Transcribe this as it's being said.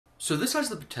So this has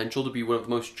the potential to be one of the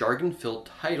most jargon-filled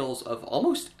titles of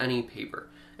almost any paper.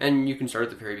 And you can start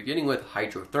at the very beginning with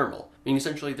hydrothermal, meaning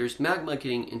essentially there's magma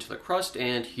getting into the crust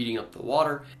and heating up the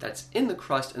water that's in the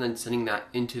crust and then sending that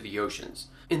into the oceans.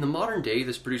 In the modern day,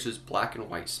 this produces black and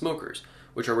white smokers,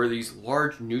 which are where these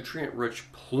large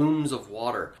nutrient-rich plumes of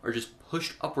water are just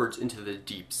pushed upwards into the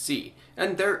deep sea.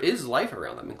 And there is life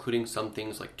around them, including some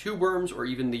things like tube worms or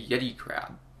even the yeti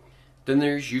crab. Then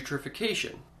there's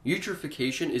eutrophication.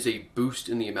 Eutrophication is a boost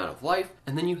in the amount of life,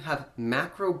 and then you have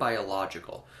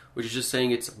macrobiological, which is just saying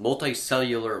it's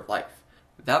multicellular life.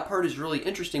 That part is really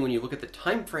interesting when you look at the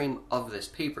time frame of this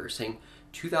paper, saying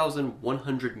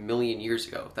 2,100 million years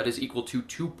ago. That is equal to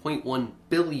 2.1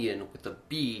 billion with a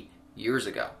B years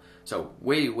ago. So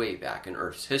way, way back in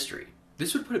Earth's history.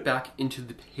 This would put it back into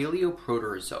the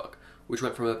Paleoproterozoic, which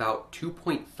went from about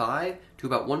 2.5 to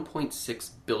about 1.6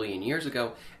 billion years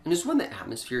ago, and is when the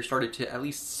atmosphere started to at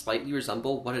least slightly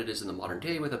resemble what it is in the modern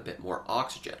day with a bit more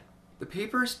oxygen. The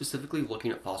paper is specifically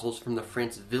looking at fossils from the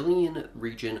Francevillian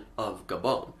region of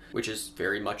Gabon, which is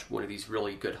very much one of these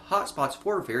really good hotspots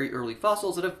for very early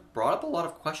fossils that have brought up a lot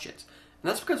of questions. And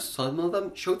that's because some of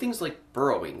them show things like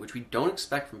burrowing, which we don't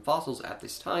expect from fossils at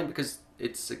this time because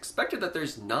it's expected that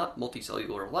there's not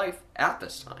multicellular life at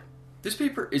this time. This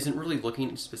paper isn't really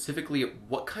looking specifically at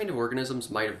what kind of organisms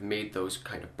might have made those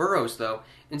kind of burrows, though.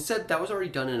 Instead, that was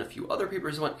already done in a few other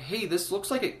papers that went, hey, this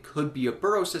looks like it could be a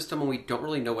burrow system and we don't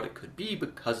really know what it could be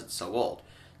because it's so old.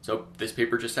 So this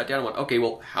paper just sat down and went, okay,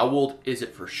 well, how old is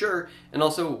it for sure? And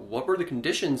also, what were the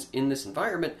conditions in this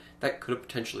environment that could have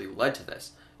potentially led to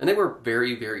this? And they were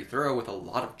very, very thorough with a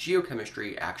lot of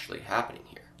geochemistry actually happening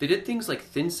here. They did things like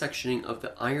thin sectioning of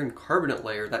the iron carbonate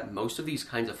layer that most of these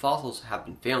kinds of fossils have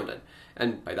been found in.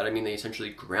 And by that I mean they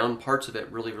essentially ground parts of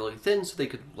it really, really thin so they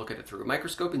could look at it through a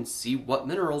microscope and see what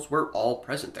minerals were all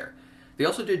present there. They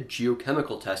also did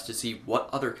geochemical tests to see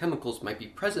what other chemicals might be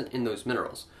present in those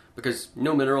minerals. Because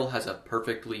no mineral has a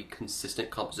perfectly consistent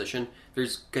composition,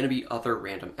 there's going to be other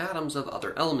random atoms of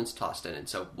other elements tossed in, and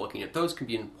so looking at those can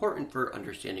be important for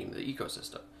understanding the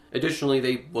ecosystem. Additionally,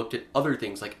 they looked at other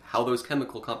things like how those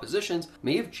chemical compositions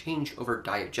may have changed over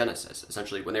diagenesis.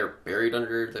 Essentially, when they're buried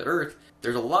under the earth,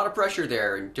 there's a lot of pressure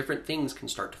there and different things can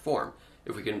start to form.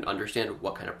 If we can understand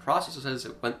what kind of processes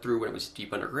it went through when it was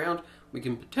deep underground, we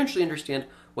can potentially understand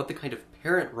what the kind of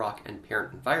parent rock and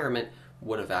parent environment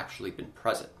would have actually been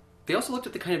present. They also looked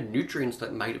at the kind of nutrients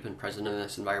that might have been present in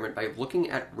this environment by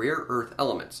looking at rare earth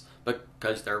elements. But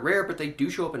because they're rare, but they do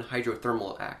show up in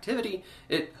hydrothermal activity,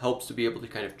 it helps to be able to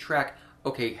kind of track,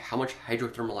 okay, how much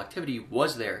hydrothermal activity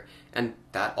was there? And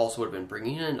that also would have been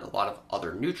bringing in a lot of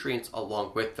other nutrients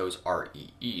along with those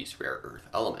REEs, rare earth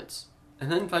elements.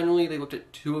 And then finally, they looked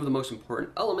at two of the most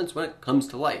important elements when it comes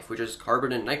to life, which is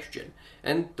carbon and nitrogen.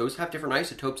 And those have different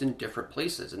isotopes in different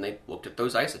places, and they looked at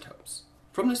those isotopes.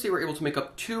 From this, they were able to make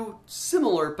up two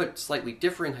similar but slightly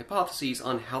differing hypotheses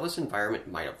on how this environment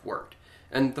might have worked.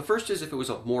 And the first is if it was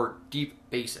a more deep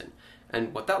basin.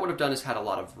 And what that would have done is had a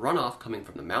lot of runoff coming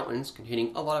from the mountains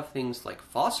containing a lot of things like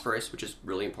phosphorus, which is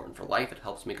really important for life. It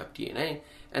helps make up DNA,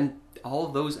 and all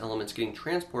of those elements getting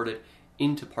transported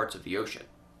into parts of the ocean.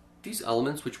 These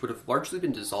elements, which would have largely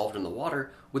been dissolved in the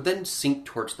water, would then sink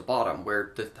towards the bottom,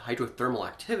 where the hydrothermal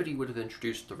activity would have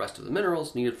introduced the rest of the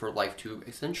minerals needed for life to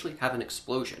essentially have an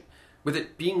explosion. With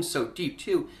it being so deep,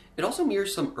 too, it also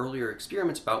mirrors some earlier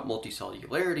experiments about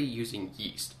multicellularity using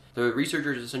yeast. The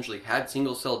researchers essentially had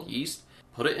single-celled yeast,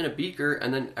 put it in a beaker,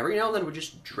 and then every now and then would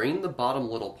just drain the bottom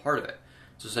little part of it.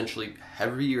 So essentially,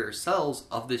 heavier cells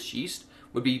of this yeast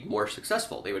would be more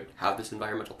successful. They would have this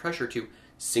environmental pressure to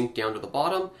sink down to the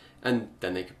bottom, and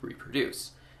then they could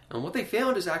reproduce. And what they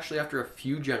found is actually after a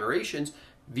few generations,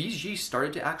 these yeast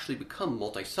started to actually become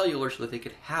multicellular so that they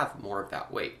could have more of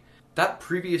that weight. That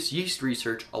previous yeast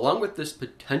research, along with this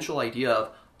potential idea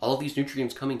of all of these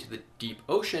nutrients coming to the deep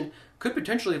ocean, could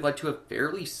potentially have led to a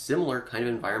fairly similar kind of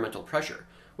environmental pressure,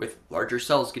 with larger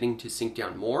cells getting to sink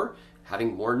down more,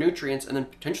 having more nutrients, and then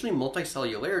potentially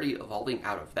multicellularity evolving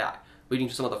out of that, leading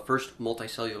to some of the first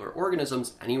multicellular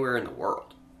organisms anywhere in the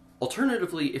world.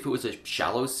 Alternatively, if it was a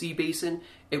shallow sea basin,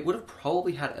 it would have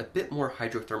probably had a bit more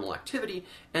hydrothermal activity,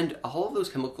 and all of those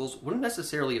chemicals wouldn't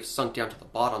necessarily have sunk down to the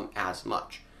bottom as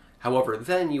much. However,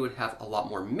 then you would have a lot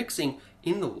more mixing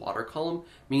in the water column,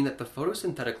 meaning that the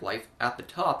photosynthetic life at the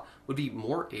top would be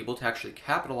more able to actually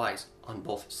capitalize on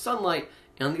both sunlight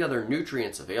and the other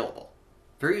nutrients available.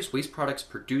 Various waste products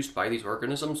produced by these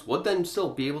organisms would then still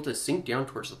be able to sink down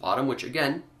towards the bottom, which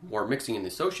again, more mixing in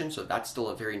this ocean, so that's still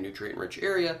a very nutrient-rich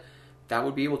area, that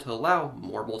would be able to allow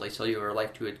more multicellular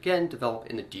life to again develop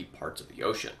in the deep parts of the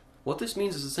ocean. What this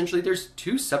means is essentially there's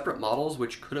two separate models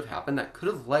which could have happened that could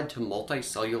have led to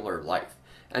multicellular life.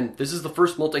 And this is the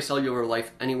first multicellular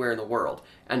life anywhere in the world,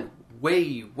 and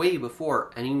way, way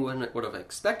before anyone would have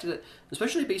expected it,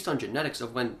 especially based on genetics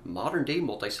of when modern day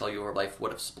multicellular life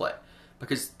would have split,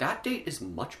 because that date is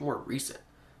much more recent.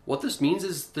 What this means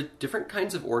is the different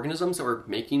kinds of organisms that were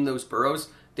making those burrows,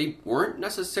 they weren't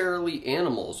necessarily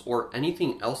animals or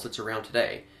anything else that's around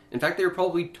today. In fact, they were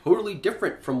probably totally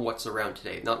different from what's around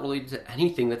today, not related to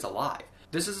anything that's alive.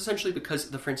 This is essentially because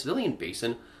the Francevillian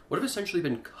Basin would have essentially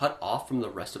been cut off from the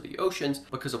rest of the oceans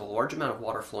because of a large amount of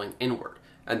water flowing inward.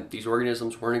 And these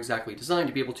organisms weren't exactly designed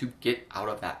to be able to get out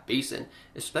of that basin,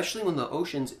 especially when the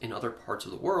oceans in other parts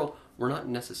of the world were not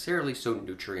necessarily so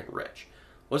nutrient rich.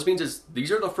 What this means is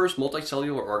these are the first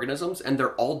multicellular organisms, and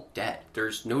they're all dead.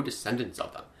 There's no descendants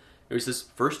of them. It was this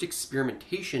first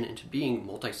experimentation into being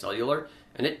multicellular,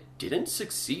 and it didn't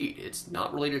succeed. It's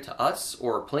not related to us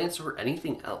or plants or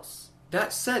anything else.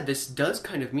 That said, this does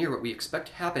kind of mirror what we expect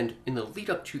happened in the lead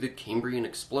up to the Cambrian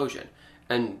explosion,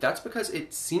 and that's because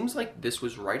it seems like this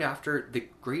was right after the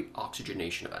Great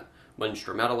Oxygenation Event, when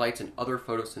stromatolites and other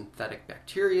photosynthetic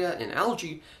bacteria and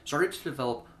algae started to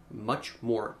develop much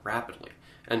more rapidly,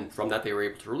 and from that they were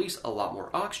able to release a lot more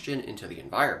oxygen into the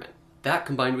environment. That,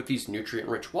 combined with these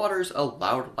nutrient-rich waters,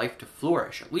 allowed life to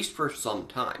flourish, at least for some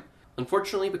time.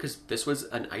 Unfortunately, because this was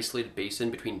an isolated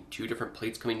basin between two different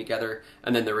plates coming together,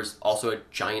 and then there was also a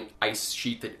giant ice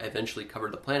sheet that eventually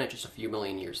covered the planet just a few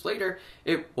million years later,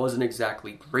 it wasn't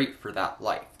exactly great for that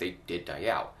life. They did die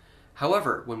out.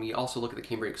 However, when we also look at the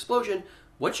Cambrian explosion,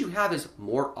 what you have is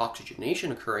more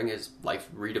oxygenation occurring as life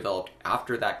redeveloped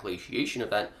after that glaciation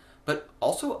event, but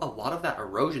also a lot of that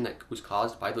erosion that was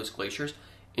caused by those glaciers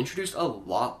introduced a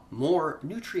lot more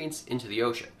nutrients into the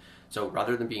ocean. So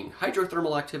rather than being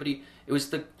hydrothermal activity, it was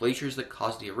the glaciers that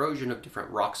caused the erosion of different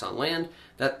rocks on land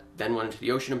that then went into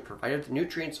the ocean and provided the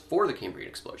nutrients for the Cambrian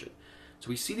explosion. So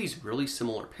we see these really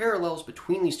similar parallels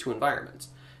between these two environments.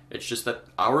 It's just that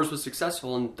ours was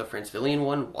successful and the Francevillian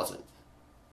one wasn't.